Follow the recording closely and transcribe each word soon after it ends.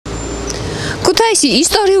ქუთაისი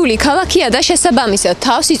ისტორიული ქალაქია და შესაბამისად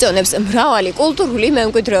თავს იწონებს მრავალი კულტურული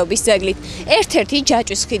მემკვიდრეობის ძეგლით. ერთ-ერთი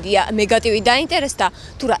ჯაჭვის ხიდია. მეგატივი დაინტერესდა,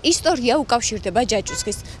 თუ რა ისტორია უკავშირდება ჯაჭვის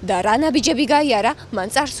ხიდს და რა ნაბიჯები გაიარა მან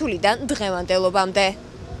წარსულიდან დღევანდელობამდე.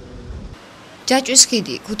 ჯაჭვის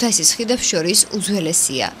ხიდი ქუთაისის ხიდებს შორის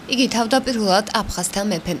უძველესია. იგი თავდაპირველად აფხაზთა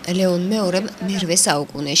მეფემ ლეონ მეორემ მერვე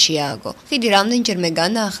საუკუნეში ააგო. ხიდი რამდენჯერმე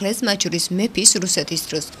განაახლეს, მათ შორის მეფის რუსეთის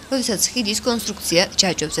დროს, როდესაც ხიდის კონსტრუქცია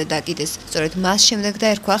ჯაჭვებზე დაკიდეს. სწორედ მას შემდეგ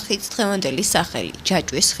დაერქვა ხიდს დღევანდელი სახელი,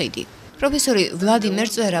 ჯაჭვის ხიდი. პროფესორი ვლადიმერ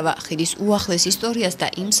წვერავა ხიდის უახლეს ისტორიას და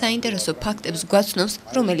იმ საინტერესო ფაქტებს გვაცნობს,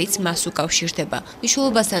 რომელიც მას უკავშირდება.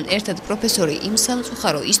 მნიშვნელობასთან ერთად პროფესორი იმ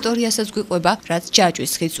სამწუხარო ისტორიასაც გვიყვება, რაც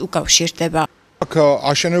ჯაჭვის ხიდს უკავშირდება. აქ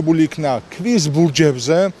აშენებული იქნა ქვის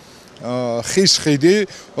ბურჯებზე ხის ხიდი,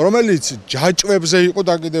 რომელიც ჯაჭვებზე იყო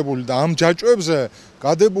დაკიდებული და ამ ჯაჭვებზე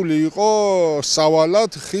გადებული იყო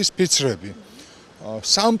სავალად ხის ფიცრები.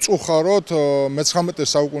 სამწუხაროდ მე-19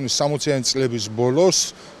 საუკუნის 60-იანი წლების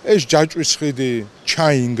ბოლოს ეს ჯაჭვის ხიდი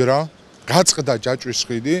ჩაინგრა, გაწყდა ჯაჭვის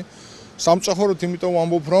ხიდი. სამწუხაროდ იმიტომ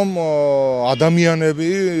ვამბობ, რომ ადამიანები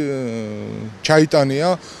ჩაიტანია,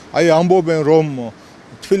 აი ამბობენ, რომ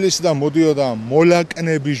თბილისიდან მოდიოდა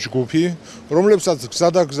მოლაკნების ჯგუფი, რომლებსაც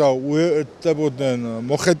გზადაგზა უერთდებოდნენ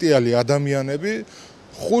მოხეტიალი ადამიანები.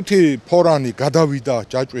 5 ფორანი გადავიდა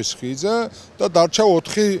ჯაჭვის ხიდზე და დარჩა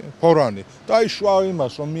 4 ფორანი. და აი შუა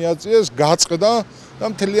იმას რომ მიაწიეს, გაწყდა და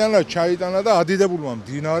მთლიანად ჩაიტანა და ადიდებულმა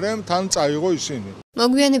მდინარემ თან წაიღო ისინი.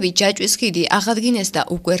 მოგვიანებით ჯაჭვის ხიდი აღადგინეს და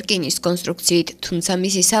უკვე რკინის კონსტრუქციით, თუმცა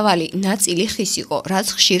მისი სავალი ნაწილი ხის იყო, რაც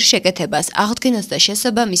ხშირ შეკეთებას, აღდგენას და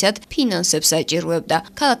შესაბამისად ფინანსებს საჭიროებდა.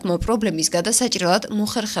 ქალაქმა პრობლემის გადასაჭრელად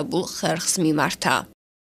მოხერხებულ ხერხს მიმართა.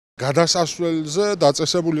 გადასასვლელზე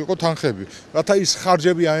დაწესებული იყო თანხები, რათა ის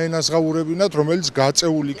ხარჯები აენაზღაურებინათ, რომელიც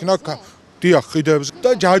გაწეული იქნა დიახ ხიდებს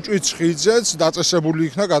და ჯაჭვის ხიდზეც დაწესებული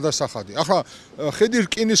იქნა გადასახადი. ახლა ხიდი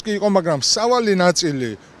რკინის კი იყო, მაგრამ სავალი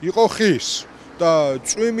ნაწილი იყო ხის და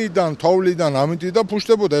წვიმიდან, თოვლიდან ამიტი და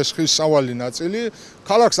ფუშდებოდა ეს ხის სავალი ნაწილი.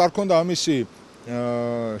 ქალაქს არ ჰქონდა ამისი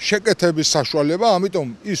შეკეთების საშუალება, ამიტომ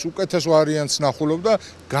ის უკეთეს ვარიანტს ნახულობდა,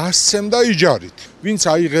 გასცემდა იჯარით. ვინც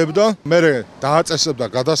აიღებდა, მერე დააწესებდა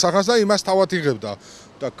გადასახადს და იმას თავად იღებდა.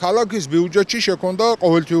 და ქალაქის ბიუჯეტში შექონდა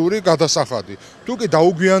ყოველთვიური გადასახადი. თუ კი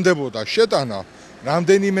დაუგვიანდებოდა შეტანა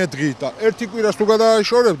რამდენიმე დღით და ერთი კვირას თუ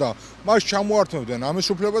გადააშორებდა, მას ჩამოართმევდნენ ამის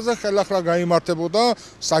უფლებას და ხელახლა გაიმართებოდა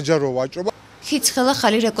საჯარო ვაჭრობა. ხიდს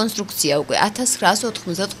ხელახალი რეკონსტრუქცია უკვე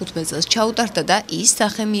 1995 წელს ჩაუტარდა და ის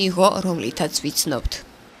სახე მიიღო, რომლითაც ვიცნობთ.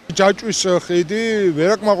 ჯაჭვის ხიდი ვერ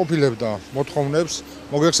აკმაყოფილებდა მოთხოვნებს,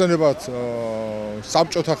 მოგეხსენებათ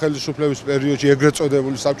საბჭოთა ხელისუფლების პერიოდში, ეგრეთ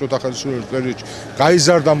წოდებული საბჭოთა ხელისუფლების პერიოდში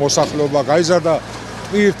გაიზარდა მოსახლეობა, გაიზარდა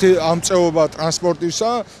ტვირთი ამწეობა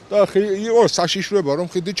ტრანსპორტისა და იყო საშიშროება, რომ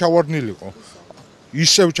ხიდი ჩავარდნილიყო.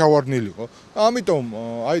 ისევ ჩავარდნილიყო. ამიტომ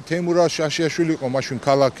აი თეიმურაზ შაშიაშვილი იყო მაშინ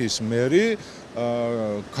ქალაქის მერი,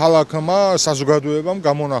 ქალაქმა საზოგადოებამ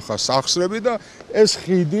გამონახა სახსრები და ეს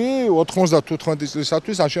ხიდი 95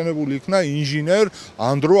 წლისათვის აშენებული იქნა ინჟინერ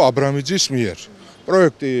ანდრო აბრამიძის მიერ.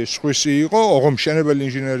 პროექტი სხვისი იყო, ოღონდ მშენებელი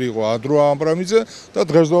ინჟინერი იყო ანდრო აბრამიძე და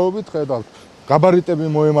დღესდღეობით ხედავთ გაბარიტები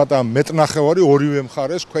მოემატა მეტნახევარი ორივე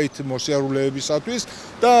მხარეს ქვეით მოსიარულეებისათვის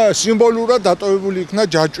და სიმბოლურად დატოვებული იქნა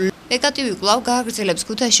ჯაჭვი. მეგატივი კვლავ გააგრძელებს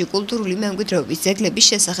ქუთაისში კულტურული მემკვიდრეობის ძეგლების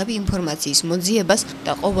შესახებ ინფორმაციის მოძიებას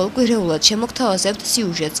და ყოველკვირეულად შემოგთავაზებთ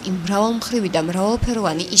სიუჟეტს იმ მრავალმხრივი და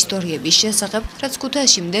მრავალფეროვანი ისტორიების შესახებ, რაც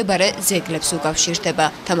ქუთაისში მდებარე ძეგლებს უკავშირდება.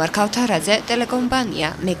 თამარ ქავთარაძე, ტელეკომპანია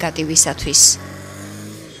მეგატივისათვის.